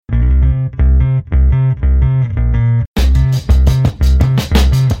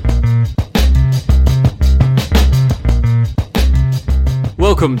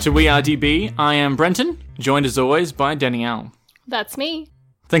Welcome to We Are DB. I am Brenton, joined as always by Danielle. That's me.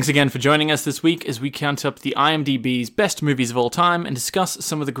 Thanks again for joining us this week as we count up the IMDb's best movies of all time and discuss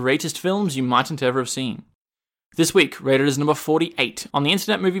some of the greatest films you mightn't ever have seen. This week, rated as number 48 on the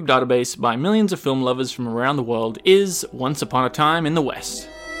Internet Movie Database by millions of film lovers from around the world, is Once Upon a Time in the West.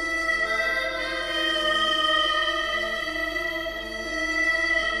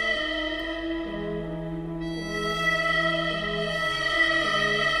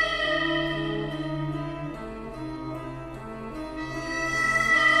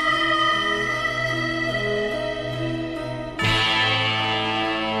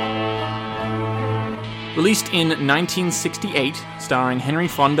 Released in 1968, starring Henry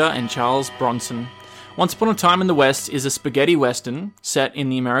Fonda and Charles Bronson, Once Upon a Time in the West is a spaghetti western set in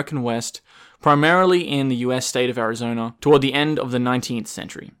the American West, primarily in the US state of Arizona, toward the end of the 19th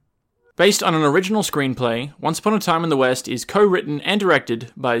century. Based on an original screenplay, Once Upon a Time in the West is co-written and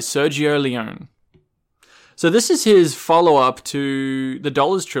directed by Sergio Leone. So this is his follow-up to the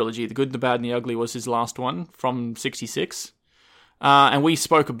Dollars trilogy. The Good, the Bad, and the Ugly was his last one from 66. And we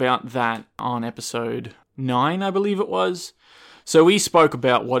spoke about that on episode 9, I believe it was. So we spoke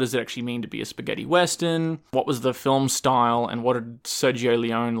about what does it actually mean to be a spaghetti western, what was the film style, and what did Sergio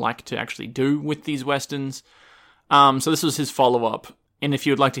Leone like to actually do with these westerns. So this was his follow-up. And if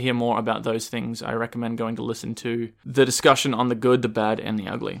you would like to hear more about those things, I recommend going to listen to the discussion on The Good, the Bad, and the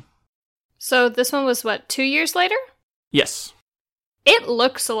Ugly. So this one was, 2 years later? Yes. It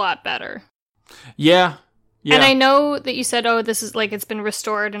looks a lot better. Yeah. And I know that you said, this is it's been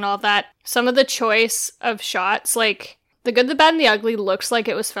restored and all that. Some of the choice of shots, The Good, the Bad, and the Ugly looks like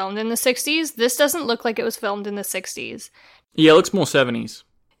it was filmed in the 60s. This doesn't look like it was filmed in the 60s. Yeah, it looks more 70s.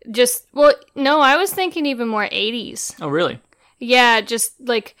 No, I was thinking even more 80s. Oh, really? Yeah, just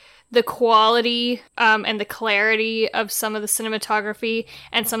the quality and the clarity of some of the cinematography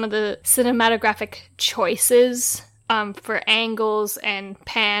and some of the cinematographic choices for angles and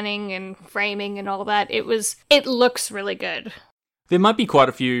panning and framing and all that. It looks really good. There might be quite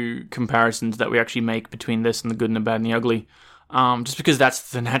a few comparisons that we actually make between this and The Good and the Bad and the Ugly, just because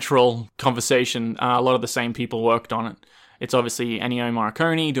that's the natural conversation. A lot of the same people worked on it. It's obviously Ennio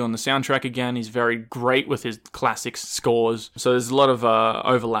Morricone doing the soundtrack again. He's very great with his classic scores, so there's a lot of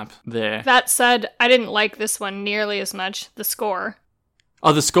overlap there. That said, I didn't like this one nearly as much, the score.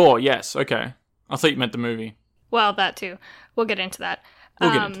 Oh, the score, yes, okay. I thought you meant the movie. Well, that too. We'll get into that.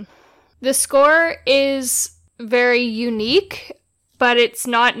 The score is very unique, but it's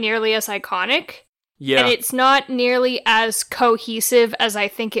not nearly as iconic. Yeah. And it's not nearly as cohesive as I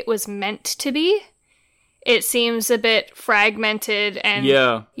think it was meant to be. It seems a bit fragmented and,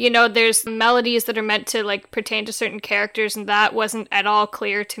 there's melodies that are meant to, pertain to certain characters, and that wasn't at all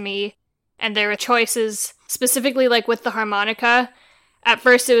clear to me. And there were choices, specifically, with the harmonica. At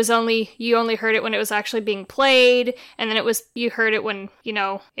first, you only heard it when it was actually being played, and then you heard it when,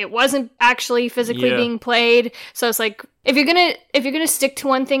 it wasn't actually physically being played. So it's if you're gonna stick to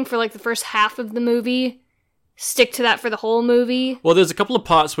one thing for, the first half of the movie, stick to that for the whole movie. Well, there's a couple of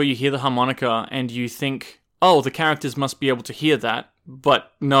parts where you hear the harmonica, and you think, oh, the characters must be able to hear that,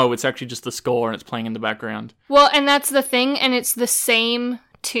 but no, it's actually just the score, and it's playing in the background. Well, and that's the thing, and it's the same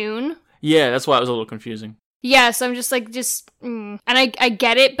tune. Yeah, that's why it was a little confusing. Yeah, so I'm just and I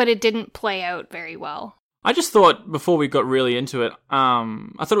get it, but it didn't play out very well. I just thought, before we got really into it, I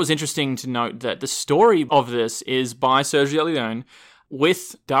thought it was interesting to note that the story of this is by Sergio Leone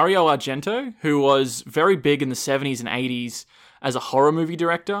with Dario Argento, who was very big in the 70s and 80s as a horror movie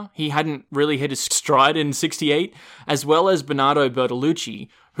director. He hadn't really hit his stride in 68, as well as Bernardo Bertolucci,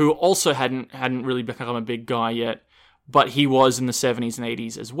 who also hadn't really become a big guy yet. But he was in the 70s and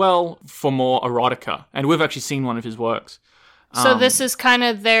 80s as well for more erotica. And we've actually seen one of his works. So this is kind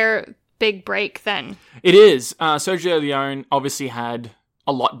of their big break then? It is. Sergio Leone obviously had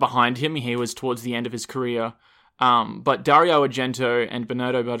a lot behind him. He was towards the end of his career. But Dario Argento and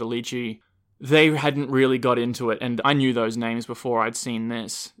Bernardo Bertolucci, they hadn't really got into it. And I knew those names before I'd seen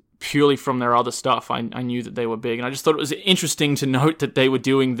this. Purely from their other stuff, I knew that they were big. And I just thought it was interesting to note that they were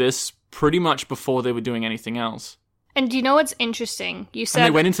doing this pretty much before they were doing anything else. And do you know what's interesting? You said... And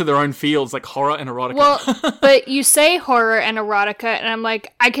they went into their own fields, like horror and erotica. Well, but you say horror and erotica, and I'm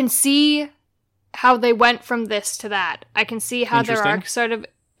I can see how they went from this to that. I can see how there are sort of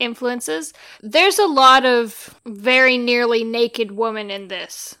influences. There's a lot of very nearly naked women in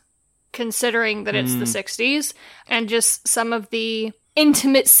this, considering that it's the 60s, and just some of the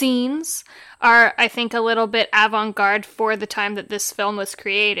intimate scenes are, I think, a little bit avant-garde for the time that this film was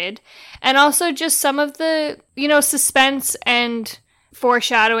created. And also just some of the, suspense and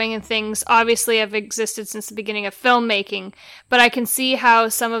foreshadowing and things obviously have existed since the beginning of filmmaking, but I can see how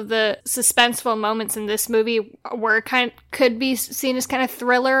some of the suspenseful moments in this movie could be seen as kind of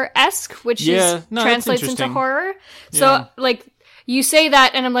thriller-esque, which translates into horror. Yeah. So, like, you say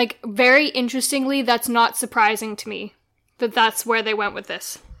that, and I'm like, very interestingly, that's not surprising to me that that's where they went with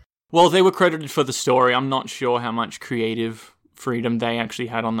this. Well, they were credited for the story. I'm not sure how much creative freedom they actually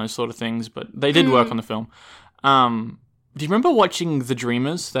had on those sort of things, but they did work on the film. Do you remember watching The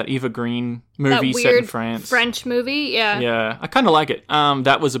Dreamers, that Eva Green movie set in France? French movie? Yeah. Yeah, I kind of like it.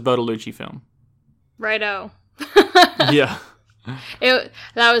 That was a Bertolucci film. Righto. Yeah.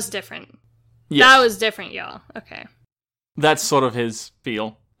 That was different. Yes. That was different, y'all. Okay. That's sort of his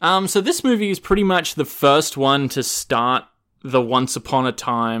feel. So this movie is pretty much the first one to start the Once Upon a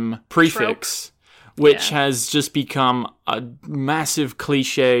Time prefix, which has just become a massive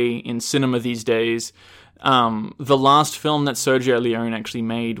cliche in cinema these days. The last film that Sergio Leone actually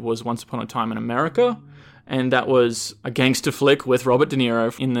made was Once Upon a Time in America, and that was a gangster flick with Robert De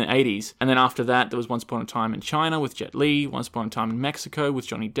Niro in the 80s. And then after that, there was Once Upon a Time in China with Jet Li, Once Upon a Time in Mexico with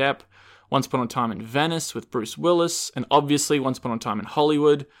Johnny Depp, Once Upon a Time in Venice with Bruce Willis, and obviously Once Upon a Time in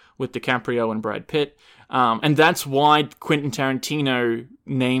Hollywood with DiCaprio and Brad Pitt. And that's why Quentin Tarantino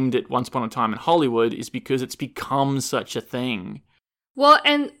named it Once Upon a Time in Hollywood, is because it's become such a thing. Well,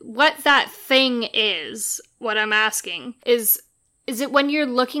 and what that thing is, what I'm asking, is it when you're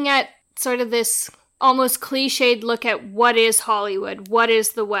looking at sort of this almost cliched look at what is Hollywood, what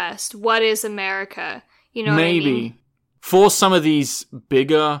is the West, what is America, you know Maybe. What I mean? For some of these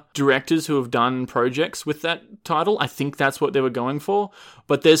bigger directors who have done projects with that title, I think that's what they were going for.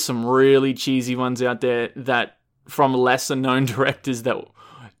 But there's some really cheesy ones out there that, from lesser known directors, that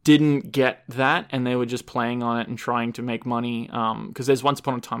didn't get that, and they were just playing on it and trying to make money. Because there's Once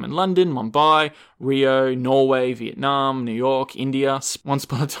Upon a Time in London, Mumbai, Rio, Norway, Vietnam, New York, India, Once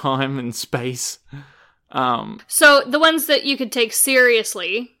Upon a Time in Space. So the ones that you could take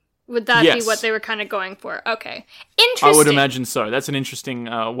seriously, would that be what they were kind of going for? Okay. Interesting. I would imagine so. That's an interesting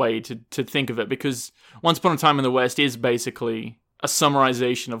way to think of it, because Once Upon a Time in the West is basically a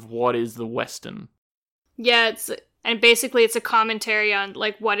summarization of what is the Western. Yeah, and basically it's a commentary on,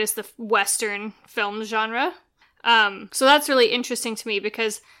 like, what is the Western film genre. So that's really interesting to me,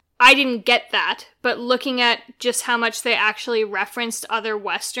 because I didn't get that, but looking at just how much they actually referenced other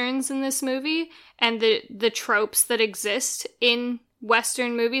Westerns in this movie, and the tropes that exist in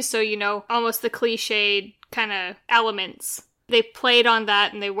Western movies, so, you know, almost the cliched kind of elements. They played on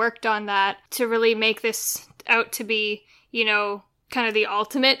that and they worked on that to really make this out to be, you know, kind of the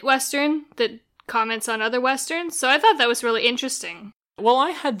ultimate Western that comments on other Westerns. So I thought that was really interesting. Well,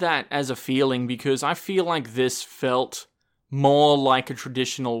 I had that as a feeling because I feel like this felt more like a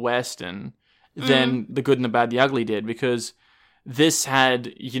traditional Western than The Good and the Bad, the Ugly did, because this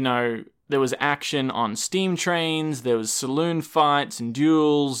had, you know, there was action on steam trains, there was saloon fights and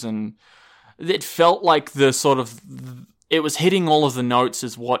duels, and it felt like the sort of, it was hitting all of the notes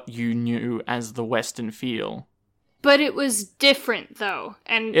as what you knew as the Western feel. But it was different, though,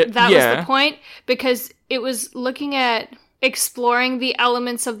 and that was the point, because it was looking at exploring the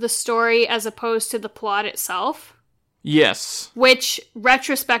elements of the story as opposed to the plot itself. Yes. Which,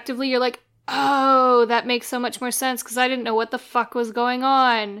 retrospectively, you're like, oh, that makes so much more sense, because I didn't know what the fuck was going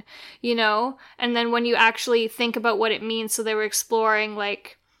on, you know? And then when you actually think about what it means, so they were exploring,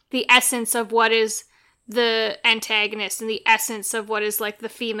 like, the essence of what is the antagonist and the essence of what is, like, the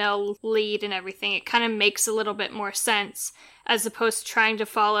female lead and everything, it kind of makes a little bit more sense, as opposed to trying to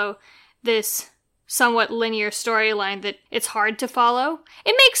follow this somewhat linear storyline that it's hard to follow.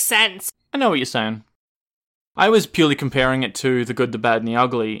 It makes sense. I know what you're saying. I was purely comparing it to The Good, the Bad, and the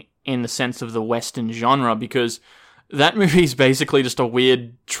Ugly in the sense of the Western genre, because that movie is basically just a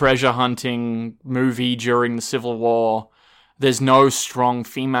weird treasure hunting movie during the Civil War. There's no strong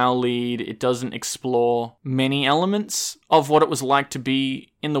female lead. It doesn't explore many elements of what it was like to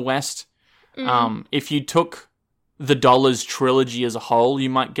be in the West. If you took the Dollars trilogy as a whole, you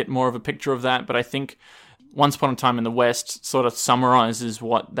might get more of a picture of that, but I think Once Upon a Time in the West sort of summarizes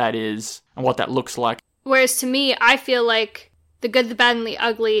what that is and what that looks like. Whereas to me, I feel like The Good, the Bad, and the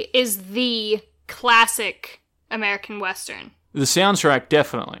Ugly is the classic American Western. The soundtrack,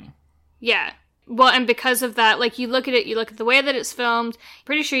 definitely. Yeah. Well, and because of that, like, you look at it, you look at the way that it's filmed,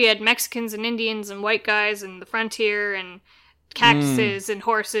 pretty sure you had Mexicans and Indians and white guys and the frontier and cactuses and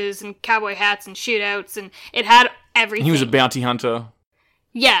horses and cowboy hats and shootouts, and it had everything. He was a bounty hunter.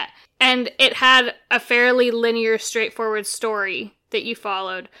 Yeah. And it had a fairly linear, straightforward story that you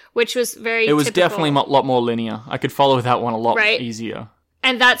followed, which was very It was typical. Definitely a lot more linear. I could follow that one a lot easier.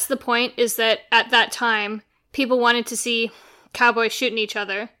 And that's the point, is that at that time, people wanted to see cowboys shooting each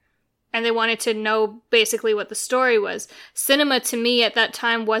other. And they wanted to know basically what the story was. Cinema, to me, at that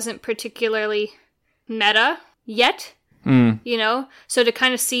time, wasn't particularly meta yet. You know? So to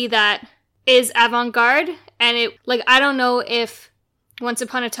kind of see that is avant-garde. And it, like, I don't know if Once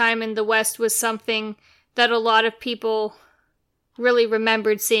Upon a Time in the West was something that a lot of people really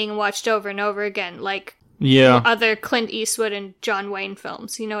remembered seeing and watched over and over again. Like other Clint Eastwood and John Wayne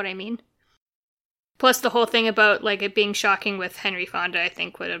films. You know what I mean? Plus the whole thing about, like, it being shocking with Henry Fonda, I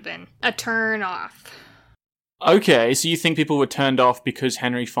think, would have been a turn off. Okay, so you think people were turned off because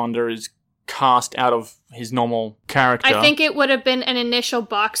Henry Fonda is cast out of his normal character? I think it would have been an initial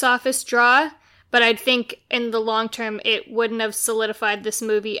box office draw, but I think in the long term it wouldn't have solidified this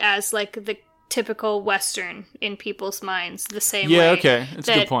movie as, like, the typical Western in people's minds the same way okay. That's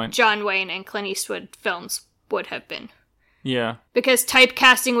a good point. John Wayne and Clint Eastwood films would have been. Yeah. Because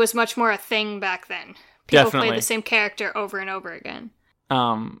typecasting was much more a thing back then. People played the same character over and over again.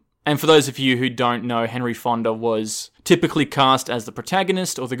 And for those of you who don't know, Henry Fonda was typically cast as the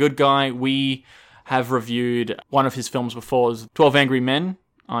protagonist or the good guy. We have reviewed one of his films before, 12 Angry Men,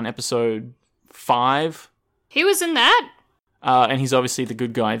 on episode 5. He was in that? And he's obviously the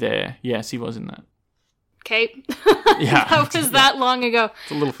good guy there. Yes, he was in that. Okay. Yeah. That was that long ago.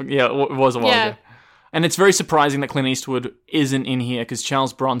 It's a little, it was a while ago. And it's very surprising that Clint Eastwood isn't in here, because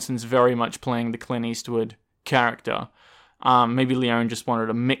Charles Bronson's very much playing the Clint Eastwood character. Maybe Leone just wanted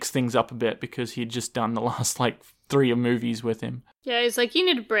to mix things up a bit because he'd just done the last, 3 movies with him. Yeah, he's like, you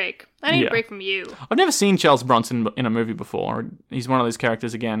need a break. I need a break from you. I've never seen Charles Bronson in a movie before. He's one of those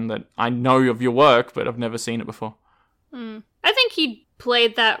characters, again, that I know of your work, but I've never seen it before. I think he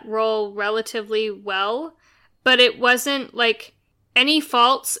played that role relatively well, but it wasn't, any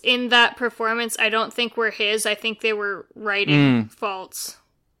faults in that performance I don't think were his. I think they were writing faults.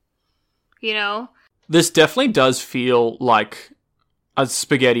 You know? This definitely does feel like a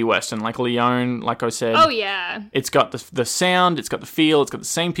spaghetti western, like Leone, like I said. Oh, yeah. It's got the sound, it's got the feel, it's got the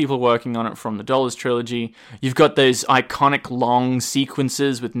same people working on it from the Dollars trilogy. You've got those iconic long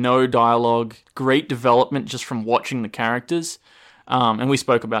sequences with no dialogue, great development just from watching the characters. And we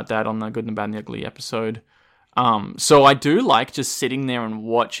spoke about that on the Good and the Bad and the Ugly episode. So I do like just sitting there and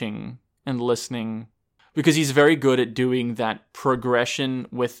watching and listening, because he's very good at doing that progression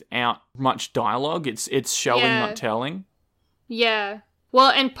without much dialogue. It's showing, not telling. Yeah. Well,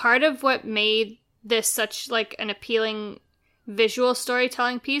 and part of what made this such an appealing visual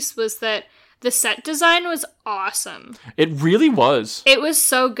storytelling piece was that the set design was awesome. It really was. It was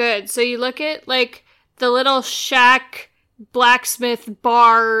so good. So you look at the little shack, blacksmith,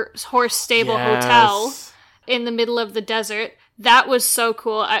 bar, horse stable hotel in the middle of the desert. That was so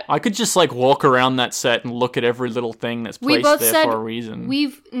cool. I could just walk around that set and look at every little thing that's placed there for a reason.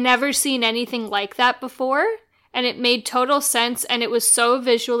 We've never seen anything like that before. And it made total sense, and it was so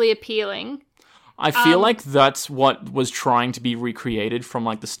visually appealing. I feel like that's what was trying to be recreated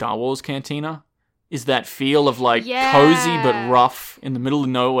from, the Star Wars Cantina. Is that feel of, cozy but rough in the middle of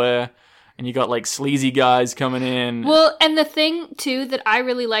nowhere, and you got, sleazy guys coming in. Well, and the thing, too, that I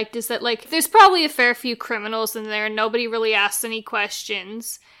really liked is that, there's probably a fair few criminals in there, and nobody really asks any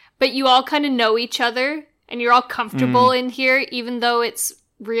questions. But you all kind of know each other, and you're all comfortable in here, even though it's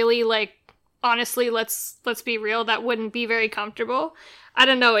really, honestly, let's be real, that wouldn't be very comfortable. I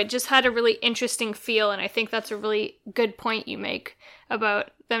don't know, it just had a really interesting feel, and I think that's a really good point you make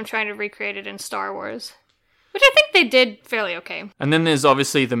about them trying to recreate it in Star Wars. Which I think they did fairly okay. And then there's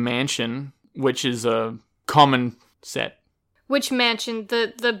obviously the mansion, which is a common set. Which mansion?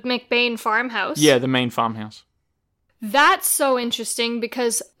 The McBain farmhouse? Yeah, the main farmhouse. That's so interesting,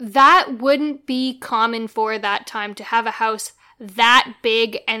 because that wouldn't be common for that time, to have a house that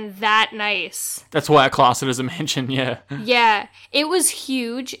big and that nice. That's why I class it as a mansion, yeah. Yeah, it was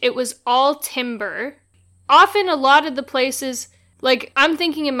huge. It was all timber. Often a lot of the places, I'm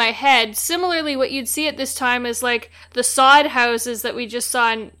thinking in my head, similarly what you'd see at this time is the sod houses that we just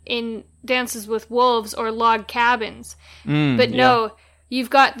saw in Dances with Wolves or log cabins. But no, you've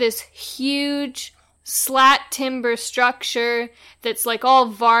got this huge slat timber structure that's all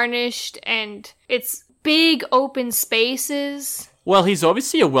varnished, and it's big open spaces. Well, he's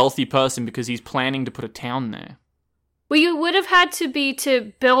obviously a wealthy person because he's planning to put a town there. Well, you would have had to be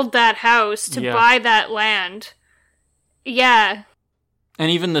to build that house, to buy that land. Yeah. And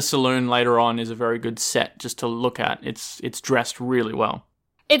even the saloon later on is a very good set just to look at. It's dressed really well.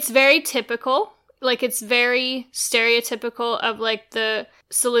 It's very typical. It's very stereotypical of the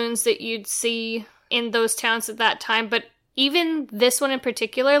saloons that you'd see in those towns at that time. But even this one in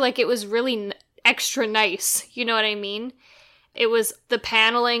particular, it was really extra nice, you know what I mean? The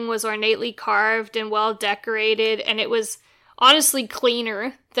paneling was ornately carved and well decorated, and it was honestly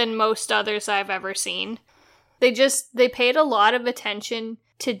cleaner than most others I've ever seen. They paid a lot of attention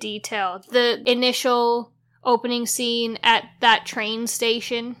to detail. The initial opening scene at that train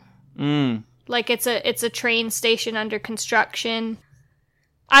station. Like it's a train station under construction.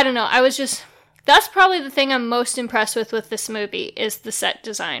 I don't know. That's probably the thing I'm most impressed with this movie is the set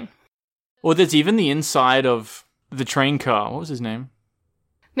design. Well, there's even the inside of the train car. What was his name?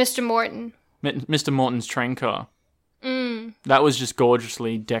 Mr. Morton. Mr. Morton's train car. That was just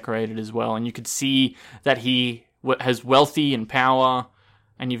gorgeously decorated as well. And you could see that he has wealthy and power.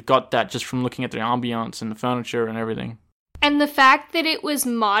 And you've got that just from looking at the ambiance and the furniture and everything. And the fact that it was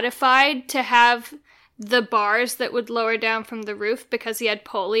modified to have the bars that would lower down from the roof because he had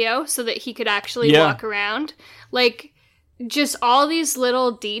polio so that he could actually walk around. Like, just all these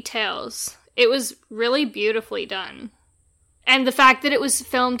little details. It was really beautifully done. And the fact that it was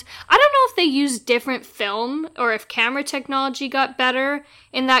filmed, I don't know if they used different film or if camera technology got better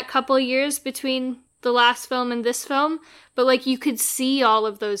in that couple of years between the last film and this film, but like you could see all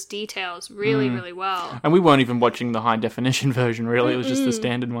of those details really, really well. And we weren't even watching the high definition version, really. It was just the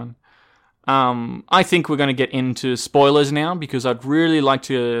standard one. I think we're going to get into spoilers now because I'd really like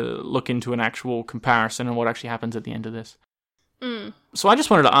to look into an actual comparison and what actually happens at the end of this. So I just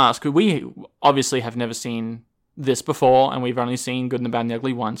wanted to ask, we obviously have never seen this before, and we've only seen Good and the Bad and the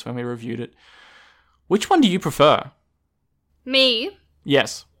Ugly once when we reviewed it. Which one do you prefer? Me?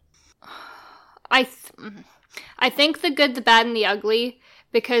 Yes. I think The Good, the Bad, and the Ugly,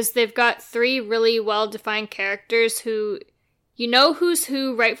 because they've got three really well-defined characters who you know who's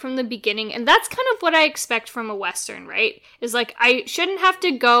who right from the beginning, and that's kind of what I expect from a Western, right? Is like, I shouldn't have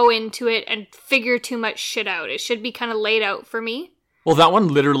to go into it and figure too much shit out. It should be kind of laid out for me. Well, that one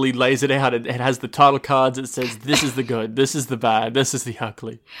literally lays it out. It has the title cards. It says, this is the good, this is the bad, this is the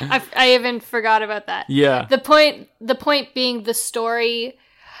ugly. I even forgot about that. Yeah. The point being the story.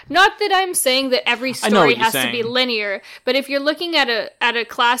 Not that I'm saying that every story has to be linear, but if you're looking at a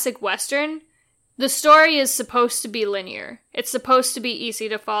classic Western, the story is supposed to be linear. It's supposed to be easy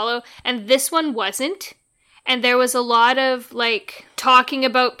to follow, and this one wasn't. And there was a lot of, like, talking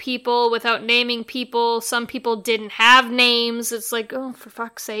about people without naming people. Some people didn't have names. It's like, oh, for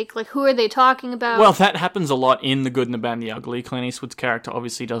fuck's sake. Like, who are they talking about? Well, that happens a lot in The Good and the Bad and the Ugly. Clint Eastwood's character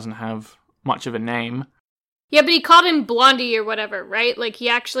obviously doesn't have much of a name. Yeah, but he called him Blondie or whatever, right? Like, he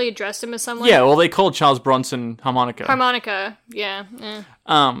actually addressed him as someone. Yeah, well, they called Charles Bronson Harmonica. Harmonica, yeah.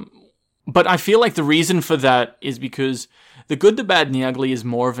 But I feel like the reason for that is because The Good, the Bad, and the Ugly is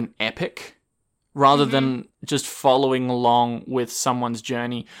more of an epic rather than just following along with someone's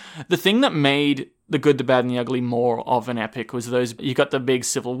journey. The thing that made The Good, the Bad, and the Ugly more of an epic was you got the big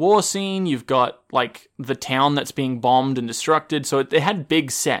Civil War scene, you've got like the town that's being bombed and destructed, so it had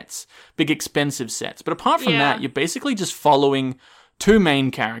big sets, big expensive sets. But apart from that, you're basically just following two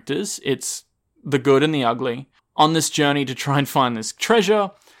main characters, it's the good and the ugly, on this journey to try and find this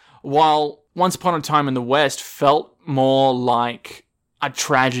treasure, while Once Upon a Time in the West felt more like a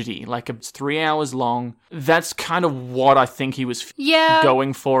tragedy, like it's 3 hours long. That's kind of what I think he was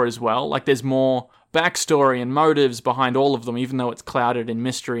going for as well. Like there's more backstory and motives behind all of them, even though it's clouded in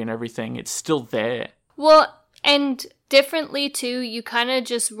mystery and everything, it's still there. Well, and differently too, you kind of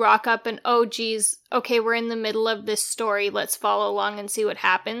just rock up and, oh geez, okay, we're in the middle of this story, let's follow along and see what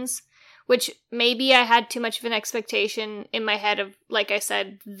happens. Which maybe I had too much of an expectation in my head of, like I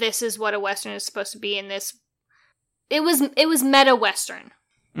said, this is what a Western is supposed to be in this. It was meta Western.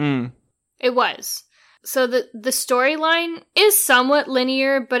 It was. So the storyline is somewhat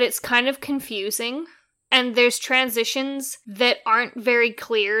linear, but it's kind of confusing. And there's transitions that aren't very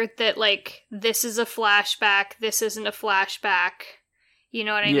clear that, like, this is a flashback, this isn't a flashback. You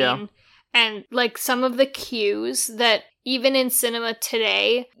know what I mean? And, like, some of the cues that, even in cinema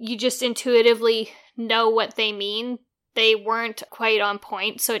today, you just intuitively know what they mean. They weren't quite on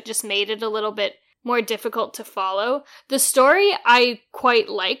point, so it just made it a little bit more difficult to follow. The story I quite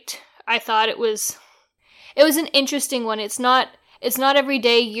liked. I thought it was an interesting one. It's not every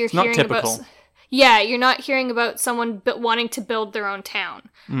day you're hearing about. Yeah, you're not hearing about someone wanting to build their own town.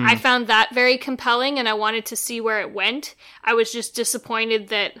 I found that very compelling, and I wanted to see where it went. I was just disappointed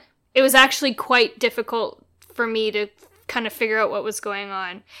that it was actually quite difficult for me to kind of figure out what was going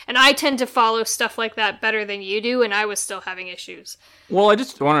on. And I tend to follow stuff like that better than you do, and I was still having issues. Well, I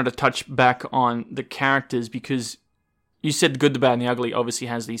just wanted to touch back on the characters because you said The Good, the Bad, and the Ugly obviously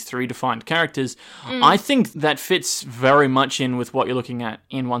has these three defined characters. I think that fits very much in with what you're looking at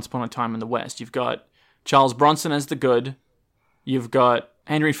in Once Upon a Time in the West. You've got Charles Bronson as the good. You've got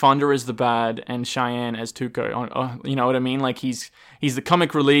Henry Fonda as the bad and Cheyenne as Tuco. You know what I mean? Like, he's the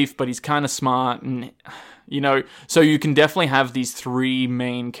comic relief, but he's kind of smart, and, you know, so you can definitely have these three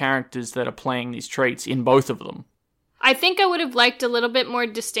main characters that are playing these traits in both of them. I think I would have liked a little bit more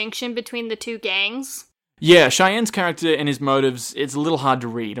distinction between the two gangs. Yeah, Cheyenne's character and his motives, it's a little hard to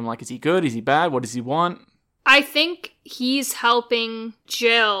read. I'm like, is he good? Is he bad? What does he want? I think he's helping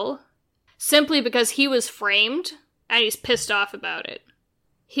Jill simply because he was framed, and he's pissed off about it.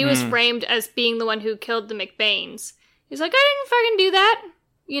 He was framed as being the one who killed the McBains. He's like, I didn't fucking do that.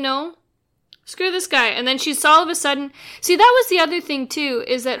 You know? Screw this guy. And then she's all of a sudden... See, that was the other thing, too,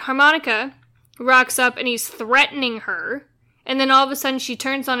 is that Harmonica rocks up and he's threatening her. And then all of a sudden she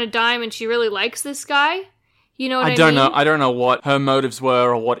turns on a dime and she really likes this guy. You know what I mean? I don't know what her motives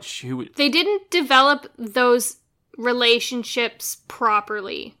were or what she would... They didn't develop those relationships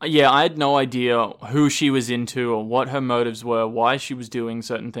properly. Yeah, I had no idea who she was into or what her motives were, why she was doing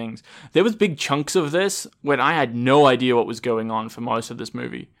certain things. There was big chunks of this when I had no idea what was going on for most of this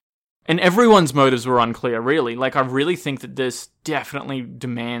movie. And everyone's motives were unclear, really. Like, I really think that this definitely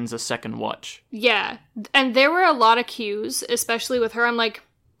demands a second watch. Yeah, and there were a lot of cues, especially with her. I'm like,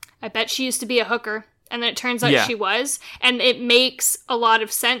 I bet she used to be a hooker. And then it turns out she was. And it makes a lot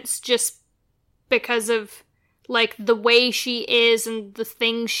of sense just because of, like, the way she is and the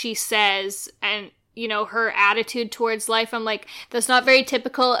things she says and, you know, her attitude towards life. I'm like, that's not very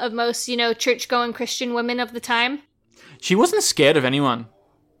typical of most, you know, church-going Christian women of the time. She wasn't scared of anyone.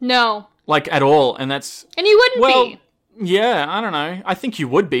 No. Like, at all. And that's... And you wouldn't be. Yeah, I don't know. I think you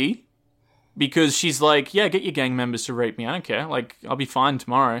would be. Because she's like, yeah, get your gang members to rape me. I don't care. Like, I'll be fine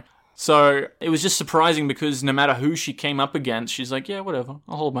tomorrow. So it was just surprising because no matter who she came up against, she's like, yeah, whatever.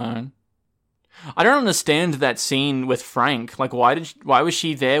 I'll hold my own. I don't understand that scene with Frank. Like, why was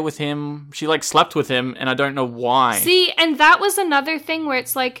she there with him? She, like, slept with him, and I don't know why. See, and that was another thing where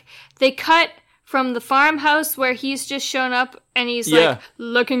it's like, they cut from the farmhouse where he's just shown up, and he's, like,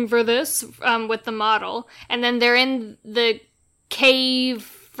 looking for this with the model. And then they're in the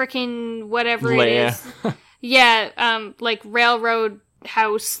cave, freaking whatever Lair. It is. Yeah, like, railroad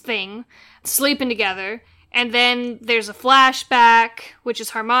house thing, sleeping together. And then there's a flashback, which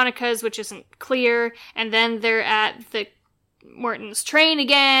is Harmonica's, which isn't clear. And then they're at the Morton's train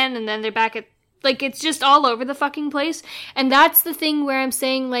again. And then they're back at... Like, it's just all over the fucking place. And that's the thing where I'm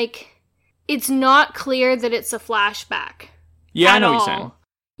saying, like, it's not clear that it's a flashback. Yeah, I know what you're saying.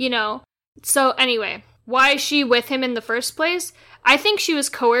 You know? So, anyway, why is she with him in the first place? I think she was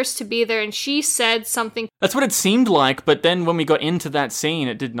coerced to be there, and she said something... That's what it seemed like, but then when we got into that scene,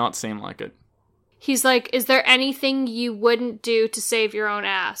 it did not seem like it. He's like, is there anything you wouldn't do to save your own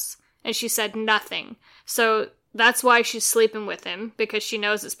ass? And she said nothing. So that's why she's sleeping with him, because she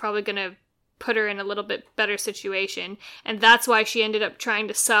knows it's probably going to put her in a little bit better situation. And that's why she ended up trying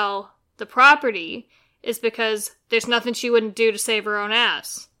to sell the property, is because there's nothing she wouldn't do to save her own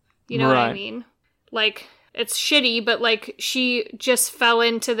ass. You know what I mean? Like, it's shitty, but, like, she just fell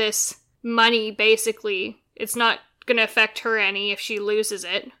into this money, basically. It's not going to affect her any if she loses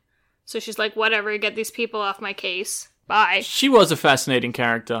it. So she's like, whatever, get these people off my case. Bye. She was a fascinating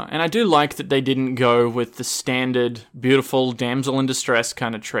character, and I do like that they didn't go with the standard beautiful damsel in distress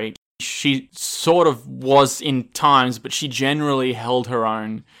kind of trait. She sort of was in times, but she generally held her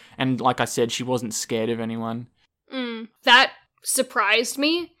own. And like I said, she wasn't scared of anyone. That surprised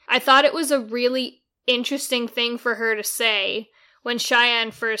me. I thought it was a really interesting thing for her to say when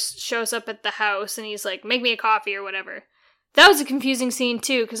Cheyenne first shows up at the house and he's like, make me a coffee or whatever. That was a confusing scene,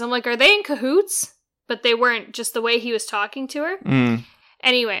 too, because I'm like, are they in cahoots? But they weren't, just the way he was talking to her.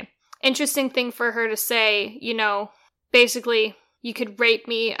 Anyway, interesting thing for her to say, you know, basically, you could rape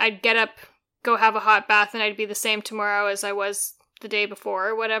me, I'd get up, go have a hot bath, and I'd be the same tomorrow as I was the day before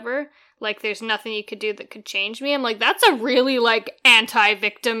or whatever. Like, there's nothing you could do that could change me. I'm like, that's a really, like,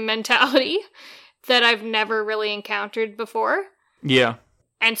 anti-victim mentality that I've never really encountered before. Yeah.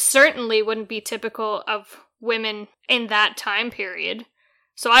 And certainly wouldn't be typical of women in that time period.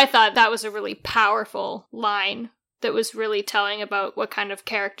 So I thought that was a really powerful line that was really telling about what kind of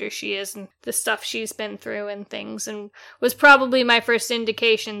character she is and the stuff she's been through and things, and was probably my first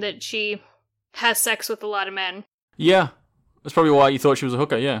indication that she has sex with a lot of men. Yeah. That's probably why you thought she was a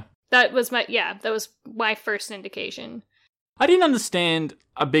hooker, yeah. That was my first indication. I didn't understand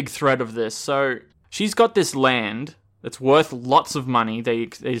a big thread of this. So she's got this land that's worth lots of money. They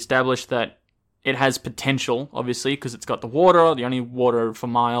established that it has potential, obviously, because it's got the water, the only water for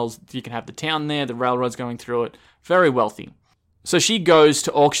miles. You can have the town there, the railroad's going through it. Very wealthy. So she goes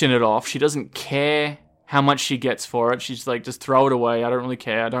to auction it off. She doesn't care how much she gets for it. She's like, just throw it away. I don't really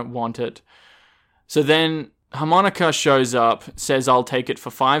care. I don't want it. So then Harmonica shows up, says, I'll take it for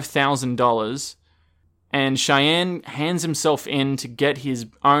 $5,000, and Cheyenne hands himself in to get his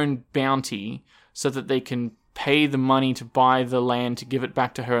own bounty so that they can pay the money to buy the land to give it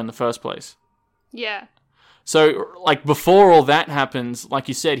back to her in the first place. Yeah. So, like, before all that happens, like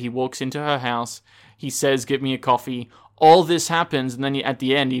you said, he walks into her house, he says, get me a coffee. All this happens, and then at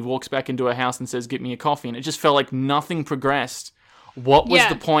the end, he walks back into her house and says, get me a coffee. And it just felt like nothing progressed. What was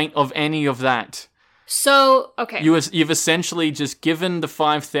the point of any of that? So, okay. You've essentially just given the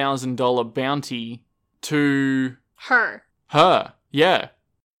 $5,000 bounty to... Her. Yeah.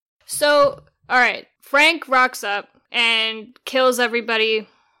 So, alright. Frank rocks up and kills everybody.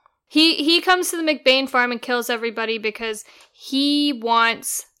 He comes to the McBain farm and kills everybody because he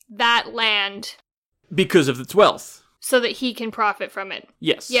wants that land. Because of its wealth. So that he can profit from it.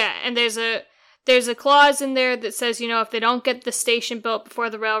 Yes. Yeah, and there's a clause in there that says, if they don't get the station built before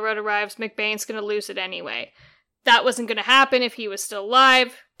the railroad arrives, McBain's going to lose it anyway. That wasn't going to happen if he was still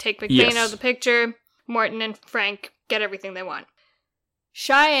alive. Take McBain out of the picture. Morton and Frank get everything they want.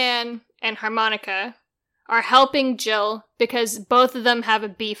 Cheyenne and Harmonica are helping Jill because both of them have a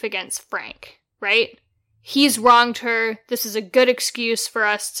beef against Frank, right? He's wronged her. This is a good excuse for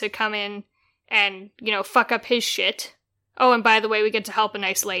us to come in and, fuck up his shit. Oh, and by the way, we get to help a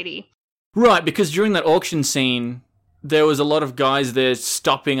nice lady. Right, because during that auction scene, there was a lot of guys there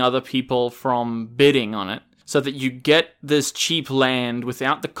stopping other people from bidding on it, so that you get this cheap land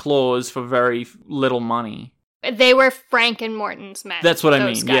without the clause for very little money. They were Frank and Morton's men. That's what I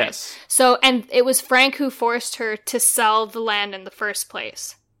mean, guys. Yes. So, and it was Frank who forced her to sell the land in the first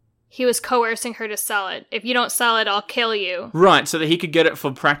place. He was coercing her to sell it. If you don't sell it, I'll kill you. Right, so that he could get it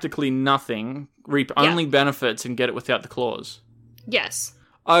for practically nothing, reap only benefits, and get it without the clause. Yes.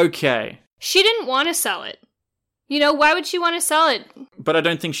 Okay. She didn't want to sell it. Why would she want to sell it? But I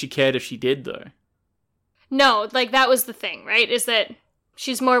don't think she cared if she did, though. No, that was the thing, right? Is that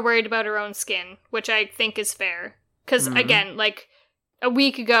she's more worried about her own skin, which I think is fair. Because, again, a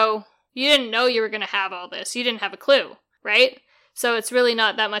week ago, you didn't know you were going to have all this. You didn't have a clue, right? So it's really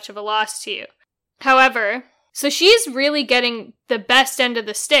not that much of a loss to you. However, so she's really getting the best end of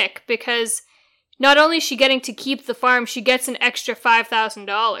the stick because not only is she getting to keep the farm, she gets an extra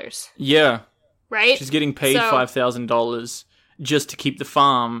 $5,000. Yeah. Right? She's getting paid $5,000 just to keep the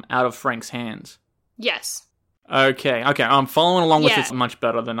farm out of Frank's hands. Yes. Okay, I'm following along with this much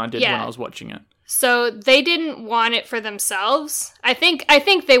better than I did when I was watching it. So they didn't want it for themselves. I think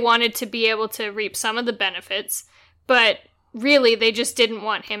they wanted to be able to reap some of the benefits, but really they just didn't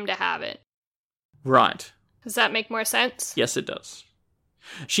want him to have it. Right. Does that make more sense? Yes, it does.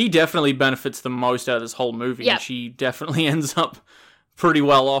 She definitely benefits the most out of this whole movie, and she definitely ends up pretty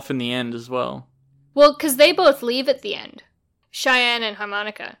well off in the end as well. Well, because they both leave at the end. Cheyenne and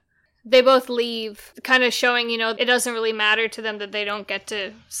Harmonica. They both leave, kind of showing, it doesn't really matter to them that they don't get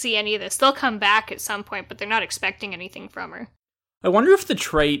to see any of this. They'll come back at some point, but they're not expecting anything from her. I wonder if the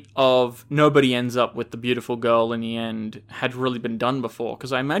trait of nobody ends up with the beautiful girl in the end had really been done before,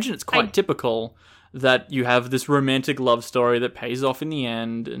 because I imagine it's quite typical that you have this romantic love story that pays off in the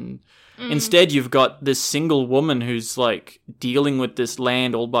end, and instead you've got this single woman who's, dealing with this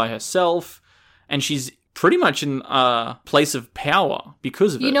land all by herself, and she's pretty much in a place of power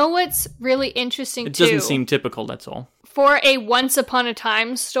because of it. You know what's really interesting, too? It doesn't seem typical, that's all. For a once upon a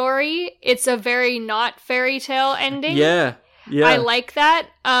time story, it's a very not fairy tale ending. Yeah. I like that.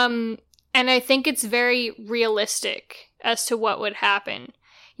 And I think it's very realistic as to what would happen.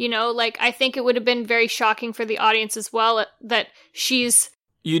 I think it would have been very shocking for the audience as well that she's...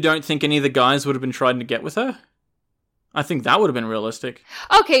 You don't think any of the guys would have been trying to get with her? I think that would have been realistic.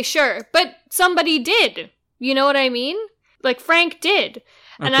 Okay, sure. But somebody did. You know what I mean? Frank did.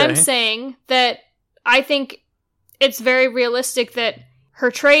 And I'm saying that I think it's very realistic that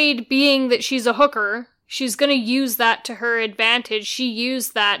her trade being that she's a hooker, she's going to use that to her advantage. She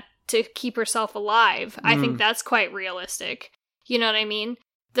used that to keep herself alive. I think that's quite realistic. You know what I mean?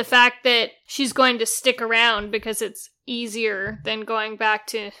 The fact that she's going to stick around because it's easier than going back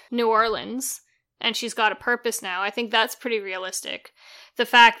to New Orleans, and she's got a purpose now, I think that's pretty realistic. The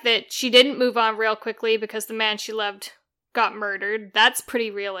fact that she didn't move on real quickly because the man she loved got murdered, that's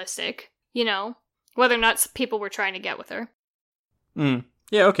pretty realistic. Whether or not people were trying to get with her.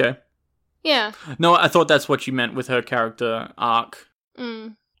 Yeah, okay. Yeah. No, I thought that's what you meant with her character arc.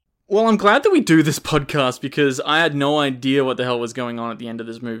 Well, I'm glad that we do this podcast because I had no idea what the hell was going on at the end of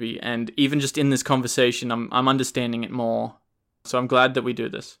this movie, and even just in this conversation, I'm understanding it more. So I'm glad that we do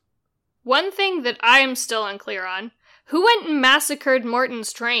this. One thing that I am still unclear on, who went and massacred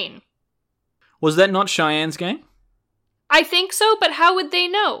Morton's train? Was that not Cheyenne's gang? I think so, but how would they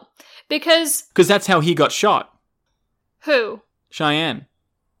know? Because that's how he got shot. Who? Cheyenne.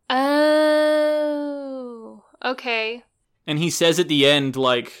 Oh, okay. And he says at the end,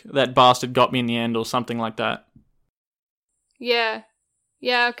 like, that bastard got me in the end or something like that. Yeah.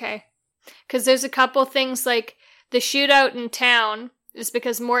 Yeah, okay. Because there's a couple things like the shootout in town is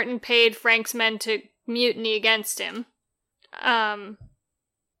because Morton paid Frank's men to mutiny against him. Talking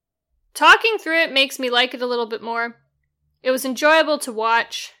through it makes me like it a little bit more. It was enjoyable to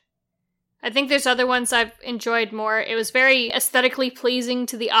watch. I think there's other ones I've enjoyed more. It was very aesthetically pleasing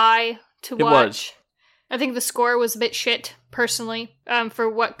to the eye to watch. It was. I think the score was a bit shit, personally, for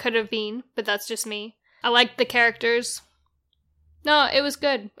what could have been, but that's just me. I liked the characters. No, it was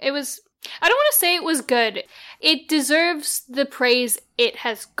good. I don't want to say it was good. It deserves the praise it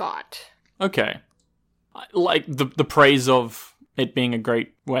has got. Okay. Like the praise of it being a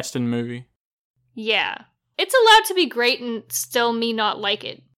great Western movie. Yeah. It's allowed to be great and still me not like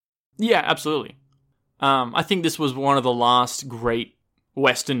it. Yeah, absolutely. I think this was one of the last great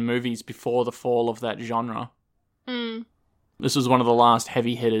Western movies before the fall of that genre. This was one of the last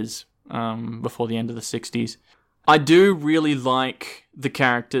heavy hitters before the end of the 60s. I do really like the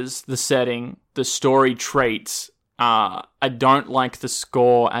characters, the setting, the story traits. I don't like the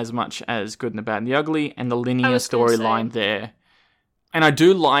score as much as Good and the Bad and the Ugly and the linear storyline there. And I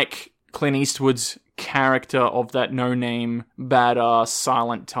do like Clint Eastwood's character of that no-name, badass,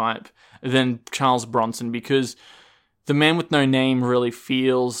 silent type than Charles Bronson, because the Man with No Name really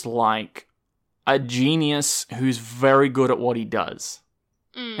feels like a genius who's very good at what he does.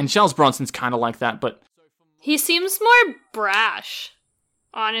 And Charles Bronson's kind of like that, but... He seems more brash,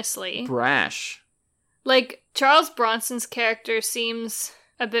 honestly. Brash? Like, Charles Bronson's character seems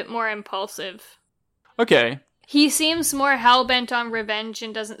a bit more impulsive. Okay. He seems more hell-bent on revenge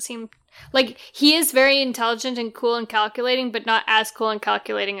and doesn't seem... Like, he is very intelligent and cool and calculating, but not as cool and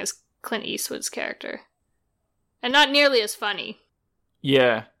calculating as Clint Eastwood's character. And not nearly as funny.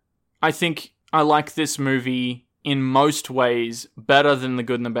 Yeah. I think I like this movie in most ways better than The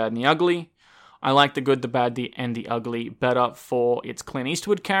Good and the Bad and the Ugly. I like The Good, the Bad, and the Ugly better for its Clint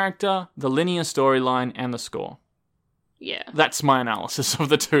Eastwood character, the linear storyline, and the score. Yeah. That's my analysis of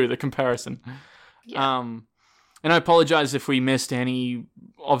the two, the comparison. Yeah. And I apologize if we missed any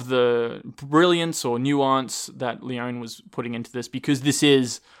of the brilliance or nuance that Leone was putting into this, because this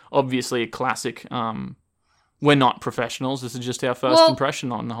is obviously a classic. We're not professionals. This is just our first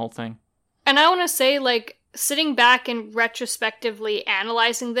impression on the whole thing. And I want to say, like, sitting back and retrospectively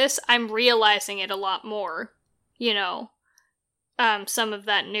analyzing this, I'm realizing it a lot more, you know, some of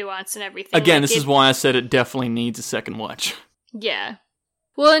that nuance and everything. Again, this is why I said it definitely needs a second watch. Yeah.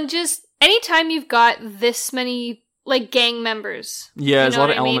 Well, and just anytime you've got this many, like, gang members. Yeah, there's a lot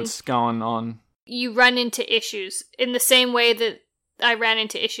of elements going on. You run into issues in the same way that I ran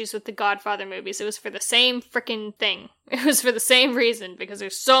into issues with the Godfather movies. It was for the same freaking thing. It was for the same reason, because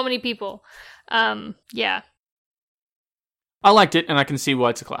there's so many people. Yeah. I liked it, and I can see why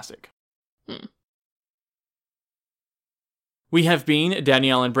it's a classic. We have been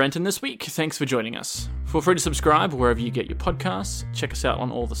Danielle and Brenton this week. Thanks for joining us. Feel free to subscribe wherever you get your podcasts. Check us out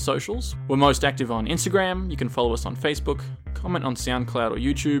on all the socials. We're most active on Instagram. You can follow us on Facebook, comment on SoundCloud or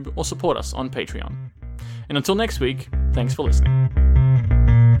YouTube, or support us on Patreon. And until next week, thanks for listening.